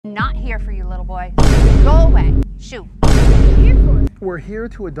Not here for you, little boy. Go away. Shoo. What are you here for? We're here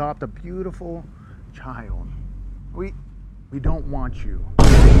to adopt a beautiful child. We don't want you.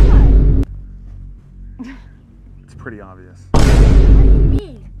 Why not? It's pretty obvious. What do you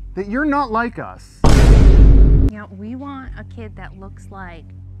mean? That you're not like us. You know, we want a kid that looks like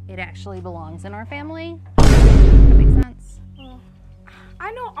it actually belongs in our family. That makes sense? Well,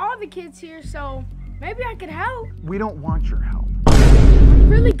 I know all the kids here, so maybe I could help. We don't want your help. I'm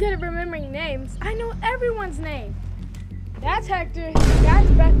really good at remembering names. I know everyone's name. That's Hector, that's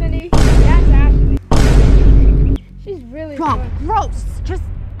Bethany, that's Ashley. She's really Wrong. fun. Gross. Just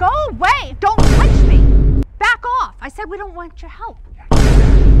go away. Don't touch me. Back off. I said we don't want your help.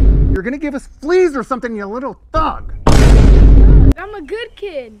 You're gonna give us fleas or something, you little thug. I'm a good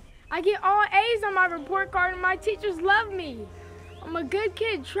kid. I get all A's on my report card and my teachers love me. I'm a good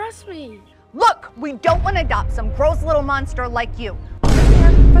kid, trust me. Look, we don't want to adopt some gross little monster like you.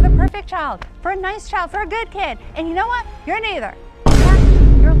 We're here for the perfect child, for a nice child, for a good kid. And you know what? You're neither. In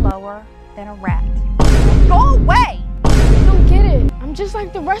fact, you're lower than a rat. Go away! I don't get it. I'm just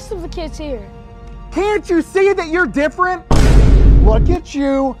like the rest of the kids here. Can't you see that you're different? Look at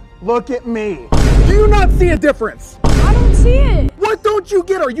you, look at me. Do you not see a difference? I don't see it. What don't you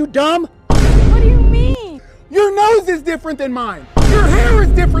get? Are you dumb? What do you mean? Your nose is different than mine. Your hair is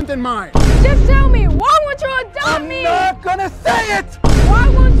different than mine. Just tell me, why won't you adopt me? I'm not gonna say it! Why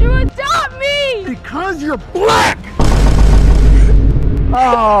won't you adopt me? Because you're black!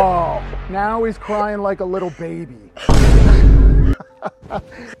 Oh, now he's crying like a little baby.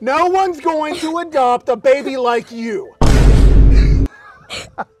 No one's going to adopt a baby like you.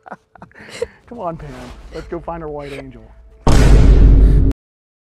 Come on, Pam. Let's go find our white angel.